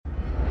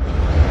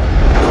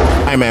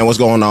Hey man, what's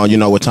going on? You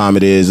know what time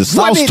it is. The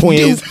Sauce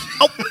Twins.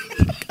 Oh.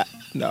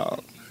 No.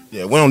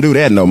 Yeah, we don't do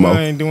that no more.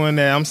 I ain't doing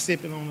that. I'm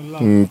sipping on the low.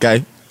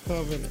 Okay.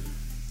 Covering it.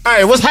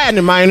 Hey, what's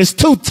happening, man? It's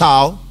too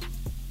tall.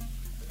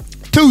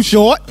 Too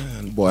short.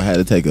 And the boy had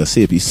to take a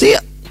sippy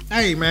sip.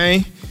 Hey,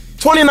 man.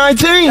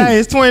 2019. Hey,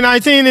 it's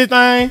 2019, this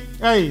thing.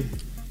 Hey,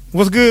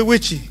 what's good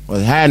with you?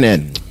 What's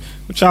happening?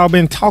 What y'all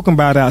been talking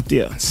about out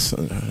there? So,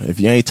 if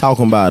you ain't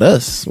talking about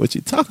us, what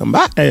you talking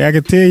about? Hey, I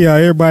can tell y'all,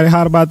 everybody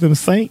hot about them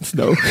Saints,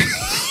 though.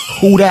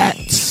 Who that?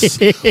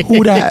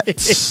 Who that?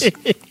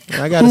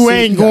 I got Who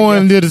ain't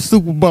going to the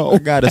Super Bowl? I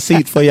got a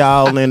seat for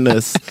y'all in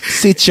the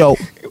sit show.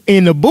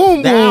 In the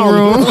boom boom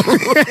room.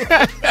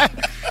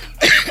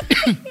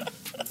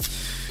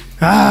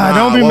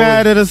 Don't be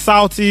mad at a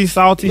salty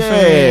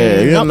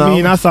fan. You know. I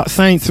mean, I saw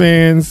Saints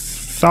fans,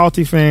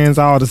 salty fans,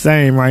 all the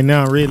same right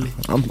now. Really,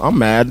 I'm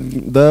mad.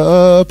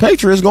 The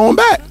Patriots going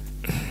back.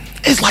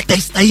 It's like they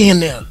stay in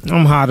there.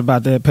 I'm hot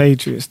about that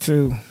Patriots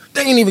too.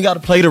 They ain't even got to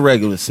play the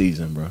regular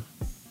season, bro.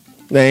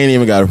 They ain't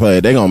even got to play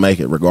it. They gonna make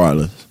it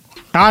regardless.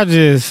 I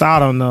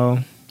don't know.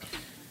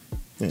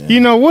 Yeah.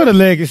 You know what a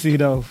legacy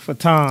though for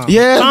Tom.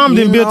 Yeah, Tom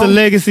done built the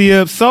legacy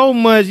up so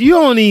much you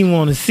don't even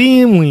want to see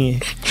him win.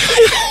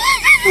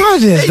 I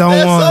just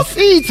don't want to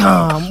see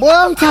Tom. Boy,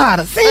 I'm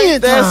tired of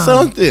seeing Tom. That's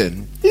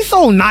something. He's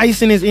so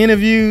nice in his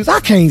interviews. I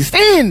can't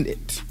stand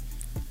it.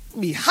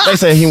 Be hot. They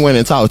say he went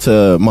and talked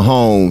to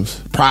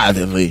Mahomes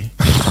privately.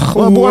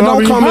 Well, boy,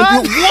 don't come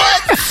and do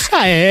what?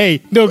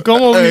 Hey, don't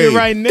come over here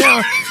right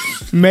now.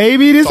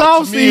 Maybe this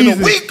Talk to me in a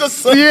offseason. week or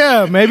something.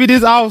 Yeah, maybe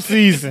this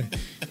offseason.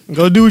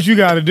 Go do what you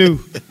got to do.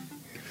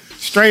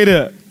 Straight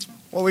up.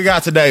 What we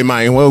got today,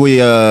 man? What we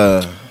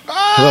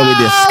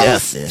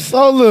discussing?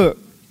 So look,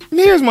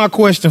 here's my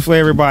question for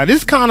everybody.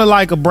 This is kind of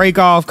like a break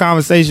off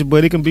conversation,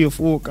 but it can be a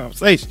full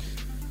conversation.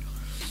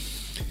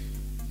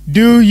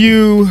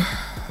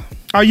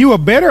 Are you a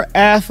better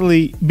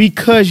athlete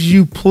because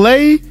you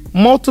play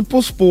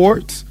multiple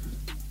sports,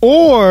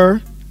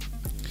 or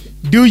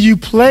do you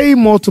play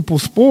multiple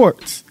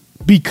sports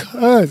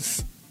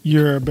because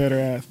you're a better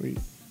athlete?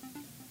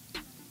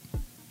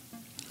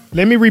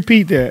 Let me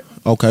repeat that.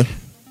 Okay.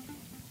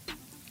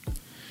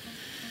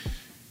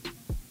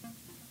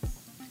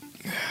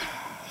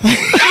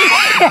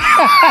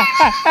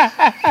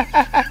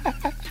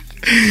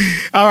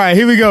 All right,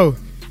 here we go.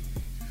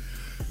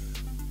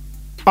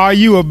 Are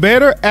you a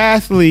better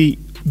athlete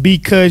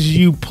because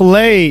you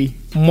play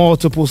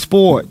multiple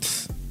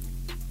sports?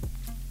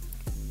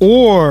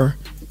 Or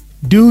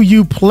do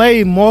you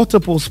play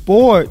multiple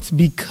sports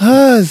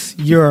because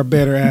you're a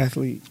better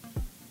athlete?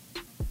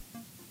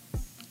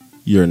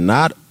 You're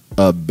not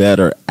a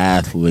better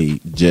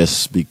athlete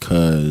just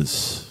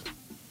because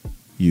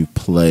you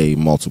play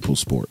multiple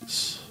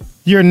sports.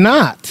 You're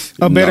not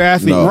a better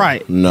athlete,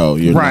 right? No,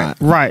 you're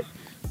not. Right.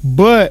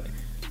 But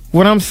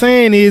what I'm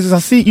saying is I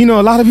see,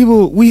 a lot of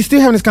people, we still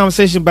having this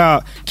conversation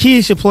about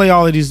kids should play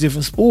all of these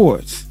different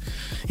sports.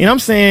 And I'm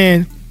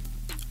saying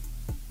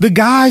the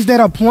guys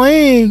that are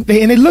playing,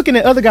 they're looking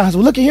at other guys.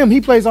 Well, look at him.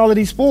 He plays all of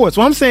these sports.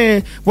 What I'm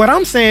saying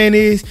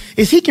is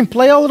he can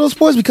play all of those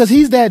sports because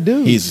he's that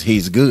dude.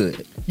 He's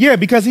good. Yeah,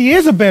 because he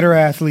is a better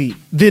athlete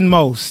than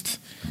most.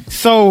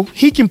 So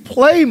he can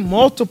play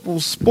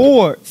multiple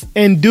sports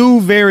and do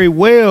very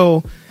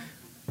well.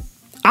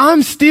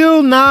 I'm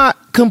still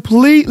not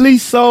completely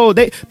sold.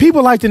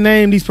 People like to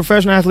name these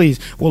professional athletes.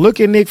 Well, look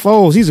at Nick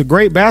Foles. He's a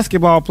great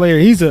basketball player.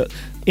 He's a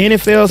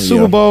NFL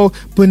Super Bowl.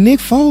 But Nick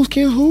Foles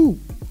can hoop.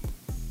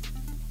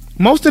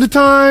 Most of the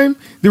time,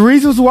 the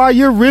reasons why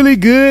you're really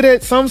good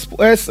at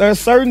a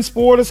certain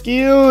sport or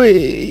skill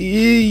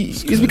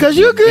is because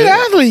you're a good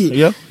athlete.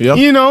 Yeah.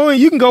 And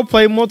you can go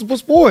play multiple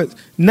sports.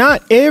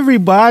 Not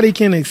everybody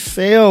can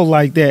excel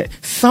like that.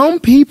 Some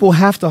people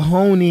have to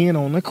hone in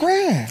on the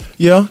craft.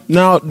 Yeah.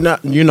 Now,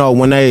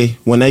 when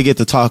they get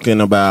to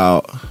talking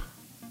about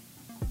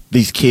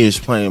these kids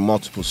playing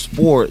multiple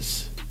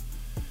sports,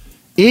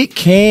 it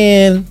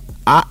can.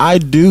 I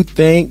do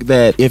think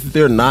that if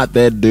they're not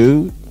that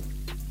dude,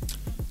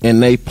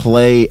 and they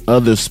play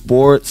other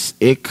sports,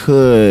 it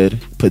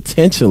could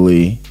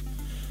potentially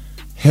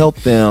help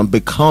them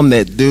become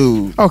that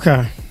dude.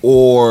 Okay.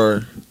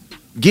 Or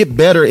get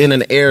better in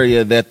an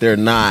area that they're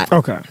not.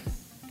 Okay.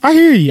 I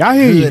hear you.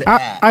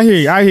 I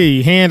hear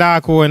you. Hand-eye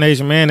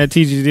coordination, man, that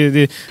teaches you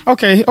this.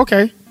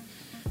 Okay.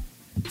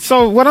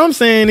 So what I'm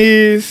saying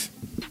is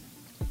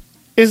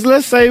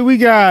let's say we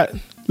got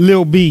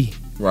Lil B.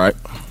 Right.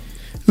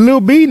 Lil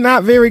B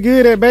not very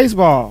good at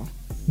baseball.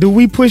 Do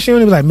we push him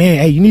and be like, man,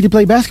 hey, you need to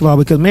play basketball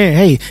because, man,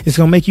 hey, it's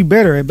going to make you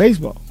better at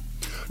baseball?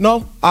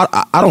 No,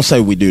 I don't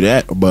say we do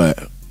that, but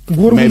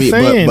what are we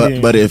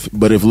saying? But if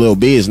Lil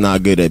B is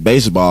not good at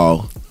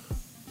baseball,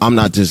 I'm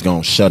not just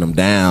going to shut him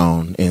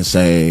down and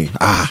say,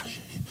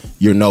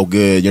 you're no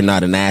good, you're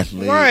not an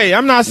athlete. Right,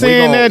 I'm not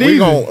saying that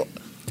either.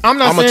 I'm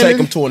going to take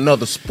him to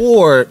another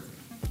sport.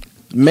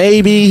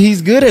 Maybe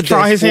he's good at that.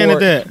 Try his hand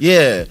at that.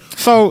 Yeah.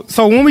 So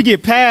when we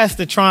get past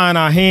the trying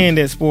our hand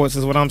at sports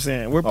is what I'm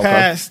saying. We're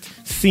past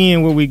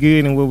seeing what we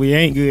good and what we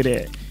ain't good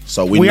at.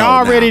 So we know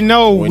already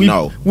now.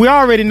 know we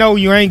already know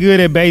you ain't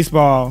good at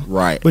baseball,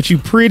 Right. But you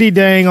pretty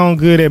dang on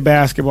good at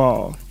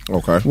basketball.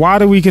 Okay. Why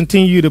do we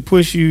continue to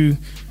push you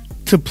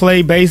to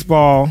play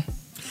baseball?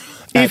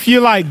 If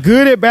you're like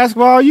good at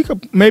basketball, you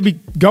could maybe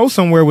go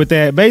somewhere with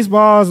that.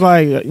 Baseball is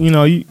like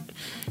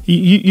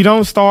you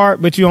don't start,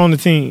 but you're on the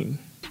team.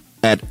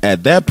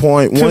 At that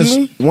point,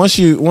 once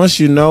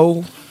you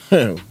know,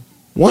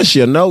 once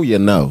you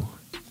know,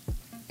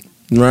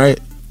 right?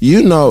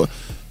 You know.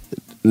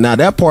 Now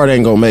that part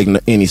ain't gonna make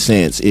any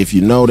sense if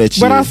you know that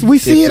you. But we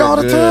see it all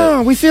the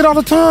time. We see it all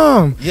the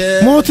time.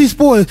 Yeah.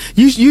 Multi-sport.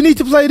 You need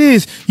to play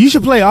this. You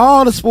should play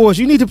all the sports.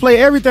 You need to play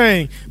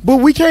everything. But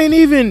we can't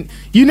even.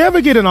 You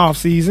never get an off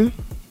season.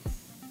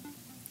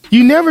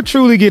 You never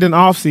truly get an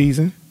off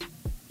season.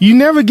 You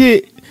never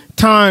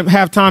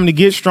have time to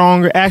get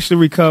stronger,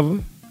 actually recover.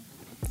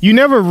 You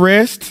never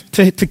rest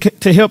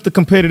to help the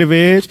competitive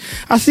edge.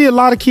 I see a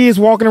lot of kids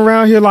walking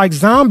around here like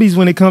zombies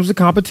when it comes to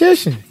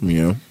competition.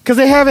 Yeah. Because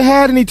they haven't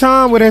had any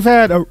time where they've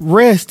had a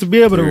rest to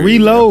be able to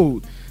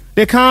reload.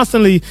 They're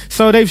constantly,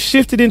 so they've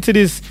shifted into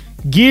this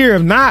gear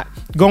of not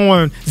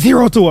going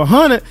 0 to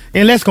 100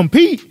 and let's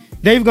compete.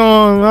 They've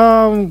gone,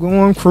 I'm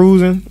going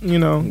cruising,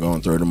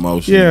 Going through the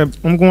motion. Yeah,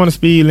 I'm going to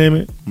speed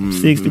limit,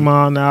 60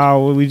 mile an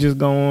hour. We just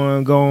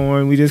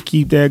going. We just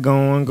keep that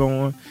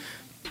going.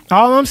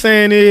 All I'm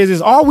saying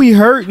is are we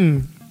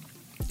hurting?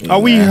 Yeah.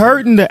 Are we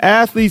hurting the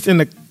athletes and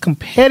the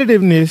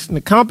competitiveness and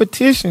the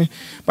competition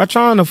by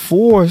trying to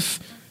force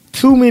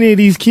too many of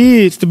these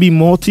kids to be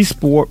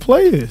multi-sport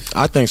players?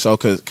 I think so,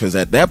 because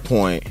at that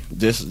point,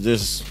 just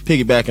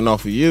piggybacking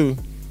off of you,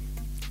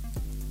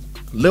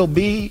 Lil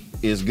B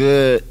is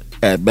good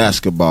at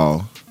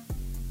basketball,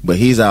 but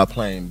he's out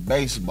playing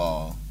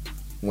baseball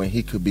when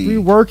he could be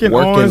working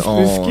on his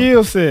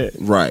skill set.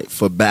 Right,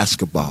 for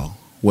basketball.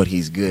 What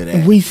he's good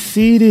at. We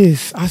see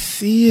this. I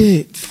see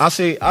it. I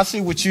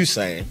see what you're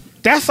saying.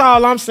 That's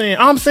all I'm saying.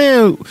 I'm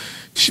saying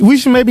we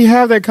should maybe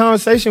have that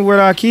conversation with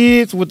our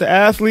kids, with the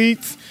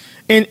athletes,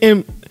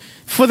 and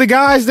for the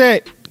guys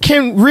that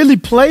can really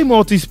play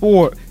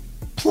multi-sport,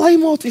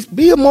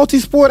 be a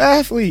multi-sport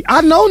athlete.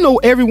 I know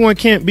everyone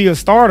can't be a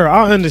starter.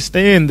 I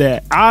understand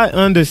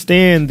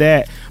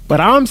that.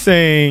 But I'm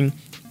saying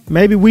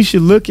maybe we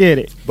should look at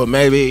it. But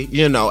maybe,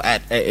 in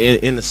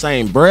the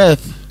same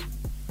breath,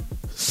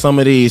 some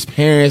of these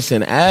parents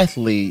and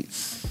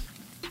athletes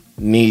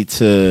need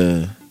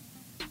to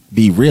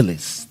be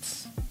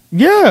realists.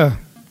 Yeah,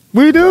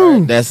 we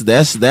do. Right?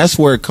 That's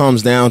where it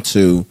comes down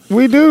to.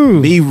 We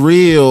do. Be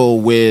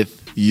real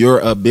with your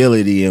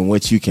ability and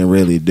what you can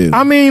really do.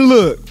 I mean,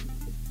 look,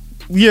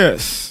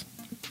 yes,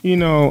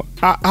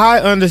 I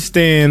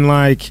understand,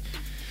 like,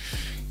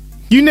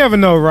 you never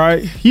know,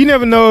 right? You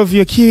never know if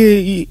your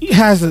kid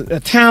has a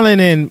talent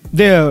and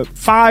they're a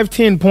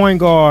 5'10" point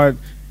guard.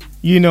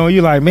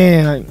 You're like,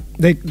 man,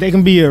 they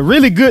can be a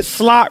really good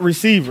slot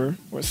receiver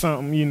or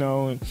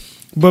something,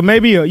 but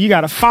maybe you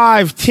got a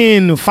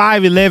 5'10" or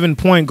 5'11"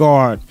 point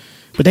guard,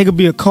 but they could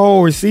be a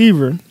cold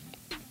receiver,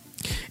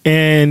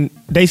 and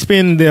they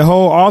spend their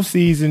whole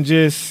offseason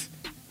just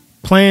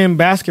playing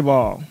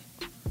basketball,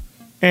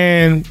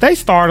 and they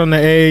start on the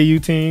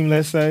AAU team,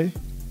 let's say.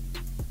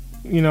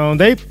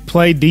 They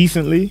play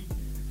decently,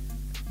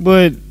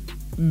 but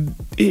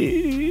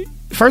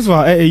first of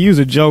all, AAU is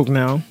a joke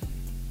now.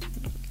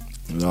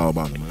 It's all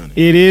about the money.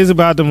 It is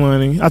about the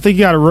money. I think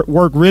you got to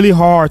work really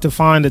hard to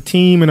find a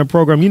team and a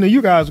program.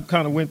 You guys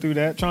kind of went through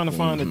that, trying to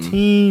find a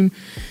team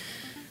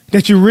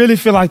that you really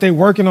feel like they're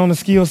working on the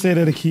skill set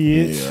of the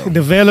kids,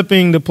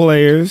 developing the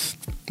players.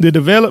 The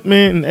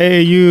development in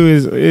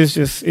AAU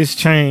it's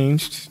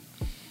changed.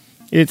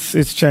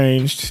 It's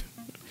changed.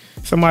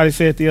 Somebody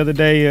said the other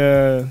day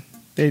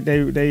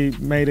they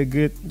made a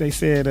good. They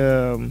said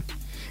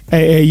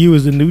AAU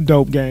is the new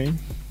dope game.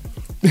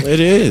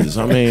 It is.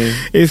 I mean,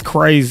 it's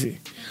crazy.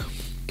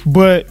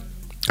 But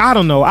I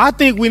don't know. I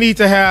think we need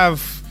to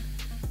have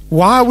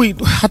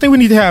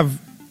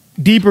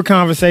deeper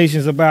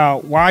conversations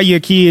about why your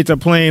kids are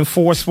playing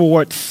 4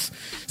 sports,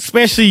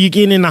 especially you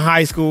getting into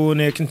high school and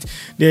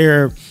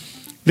they're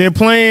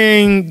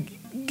playing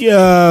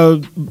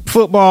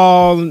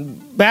football,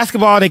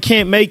 basketball. They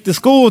can't make the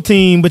school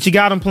team, but you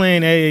got them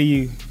playing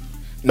AAU.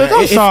 Look,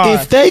 now,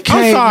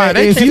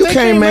 if you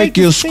can't make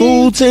your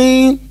school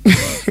team,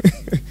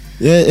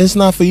 yeah, it's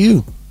not for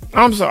you.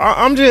 I'm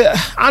sorry.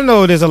 I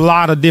know there's a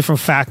lot of different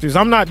factors.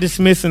 I'm not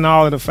dismissing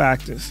all of the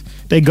factors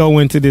that go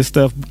into this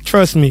stuff.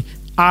 Trust me,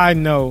 I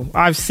know.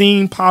 I've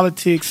seen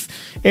politics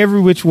every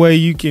which way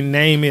you can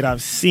name it.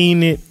 I've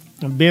seen it.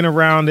 I've been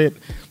around it,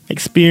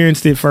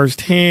 experienced it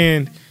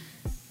firsthand.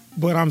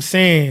 But I'm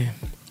saying,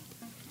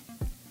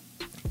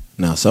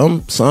 now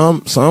some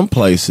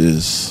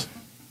places,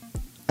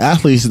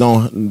 athletes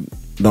don't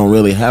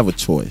really have a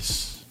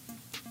choice.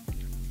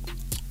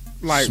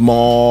 Like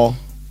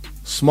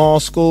small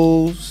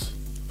schools,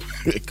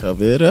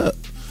 cover it up.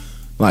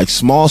 Like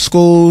small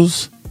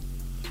schools,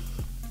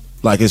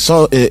 like it's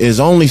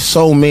only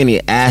so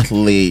many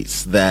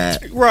athletes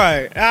that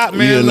right. I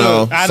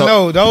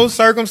know those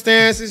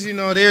circumstances.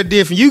 They're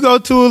different. You go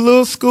to a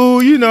little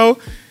school,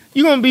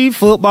 you're gonna be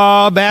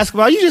football,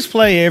 basketball. You just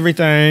play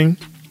everything.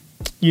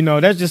 You know,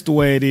 that's just the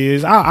way it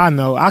is. I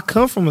know. I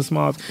come from a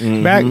small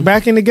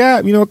back in the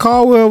Gap. You know,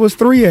 Caldwell was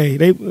 3A.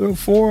 They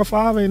 4 or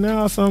 5A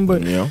now or something,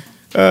 but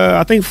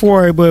I think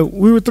 4A. But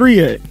we were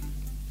 3A.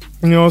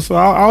 You know, so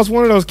I was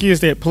one of those kids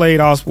that played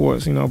all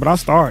sports. You know, but I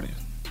started.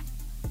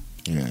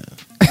 Yeah,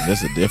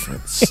 there's a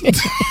difference.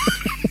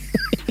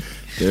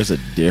 There's a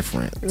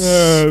difference.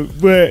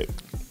 But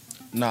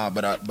I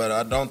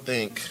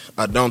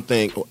don't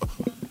think.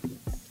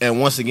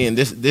 And once again,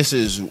 this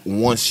is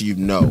once you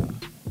know.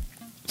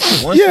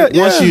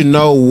 Once you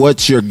know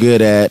what you're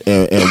good at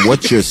and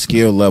what your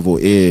skill level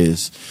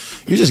is,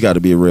 you just got to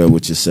be real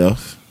with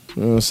yourself.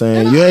 You know what I'm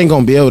saying? You ain't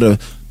going to be able to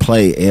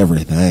play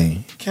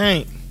everything.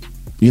 Can't.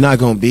 You're not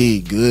going to be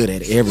good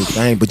at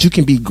everything, but you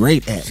can be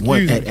great at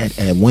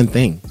one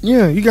thing.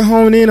 Yeah, you can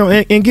hone in on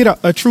and get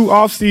a true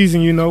off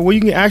season, you know, where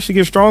you can actually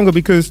get stronger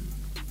because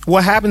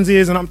what happens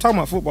is, and I'm talking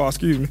about football,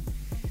 excuse me.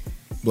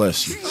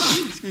 Bless you.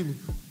 Excuse me.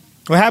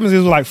 What happens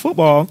is like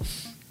football,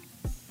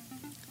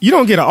 you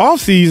don't get an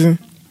off season.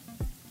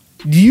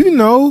 Do you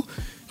know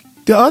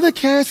the other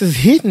cats is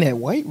hitting that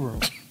weight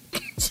room?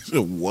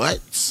 What?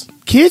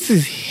 Kids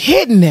is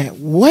hitting that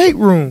weight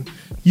room.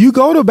 You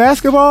go to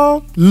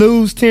basketball,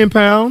 lose 10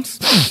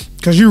 pounds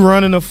because you're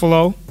running the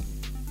flow.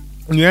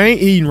 You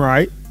ain't eating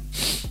right.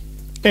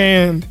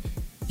 And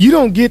you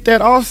don't get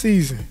that off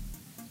season.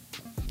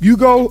 You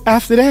go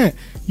after that.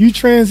 You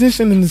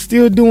transition into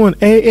still doing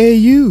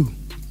AAU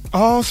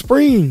all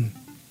spring.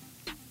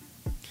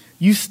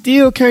 You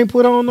still can't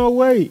put on no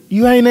weight.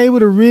 You ain't able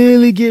to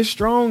really get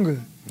stronger.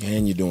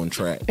 And you're doing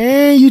track.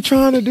 And you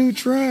trying to do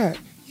track.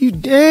 You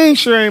dang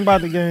sure ain't about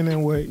to gain that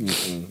weight.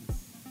 Mm-mm.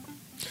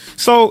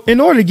 So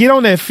in order to get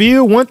on that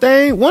field, one of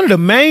the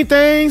main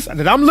things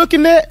that I'm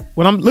looking at,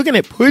 when I'm looking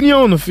at putting you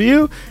on the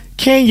field,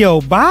 can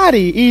your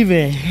body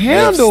even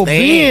handle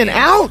being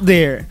out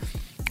there?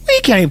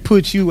 We can't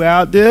put you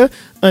out there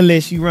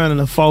unless you running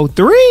a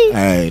 4.3.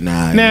 Hey,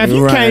 nah. Now, if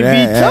you can't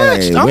be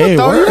touched, I'm going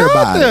to throw you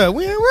out there.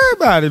 We ain't worried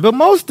about it. But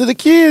most of the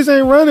kids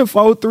ain't running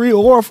 4.3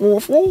 or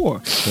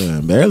 4.4. Yeah,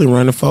 barely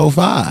running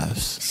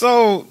 4.5s.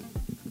 So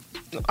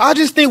I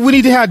just think we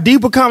need to have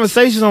deeper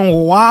conversations on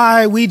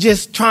why we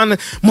just trying to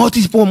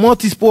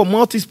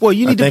multi-sport.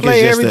 You need to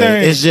play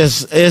everything. It's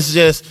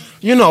just,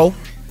 you know,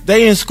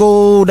 they in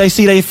school, they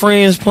see their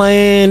friends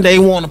playing, they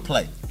want to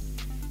play.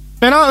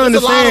 And I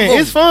understand.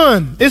 It's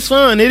fun. It's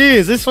fun. It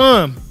is. It's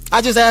fun.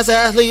 I just asked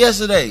Ashley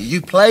yesterday, you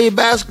play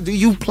basketball? Do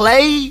you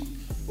play?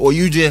 Or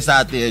you just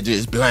out there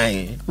just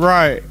playing?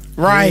 Right.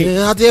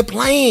 You're out there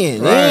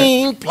playing. Right. They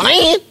ain't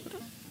playing.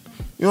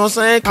 You know what I'm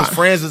saying? Because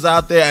friends is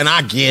out there, and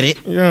I get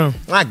it. Yeah.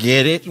 I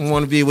get it. You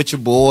want to be with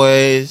your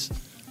boys,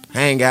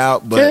 hang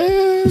out, but...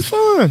 Yeah, it's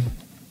fun.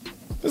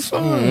 It's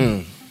fun.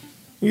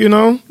 Mm-hmm. You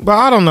know? But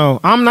I don't know.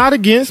 I'm not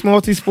against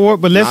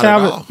multi-sport, but let's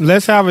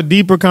have a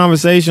deeper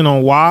conversation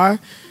on why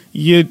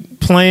you're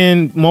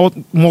playing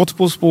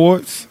multiple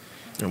sports.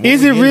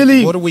 Is it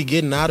really... What are we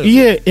getting out of it?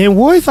 Yeah, and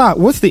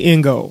what's the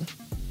end goal?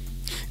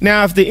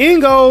 Now, if the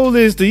end goal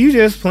is to you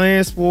just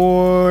playing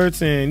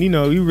sports and, you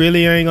know, you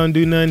really ain't going to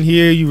do nothing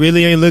here, you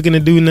really ain't looking to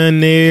do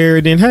nothing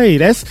there, then, hey,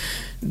 that's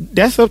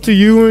up to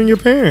you and your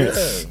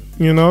parents.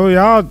 Yeah. You know,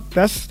 y'all,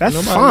 that's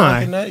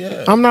fine.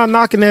 I'm not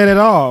knocking that at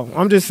all.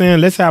 I'm just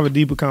saying let's have a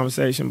deeper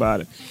conversation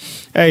about it.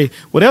 Hey,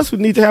 what else we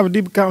need to have a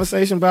deeper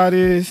conversation about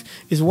is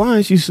why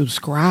aren't you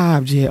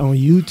subscribed yet on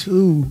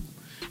YouTube?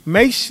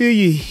 Make sure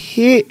you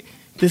hit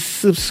the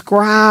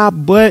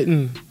subscribe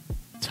button.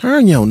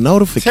 Turn your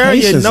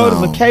notifications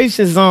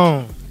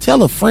on.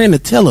 Tell a friend to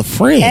tell a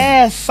friend.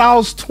 Ass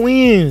Sauce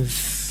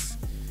Twins.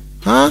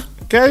 Huh?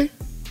 Okay?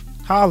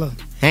 Holla.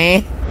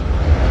 Huh?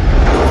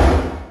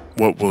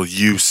 What will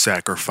you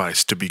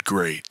sacrifice to be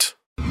great?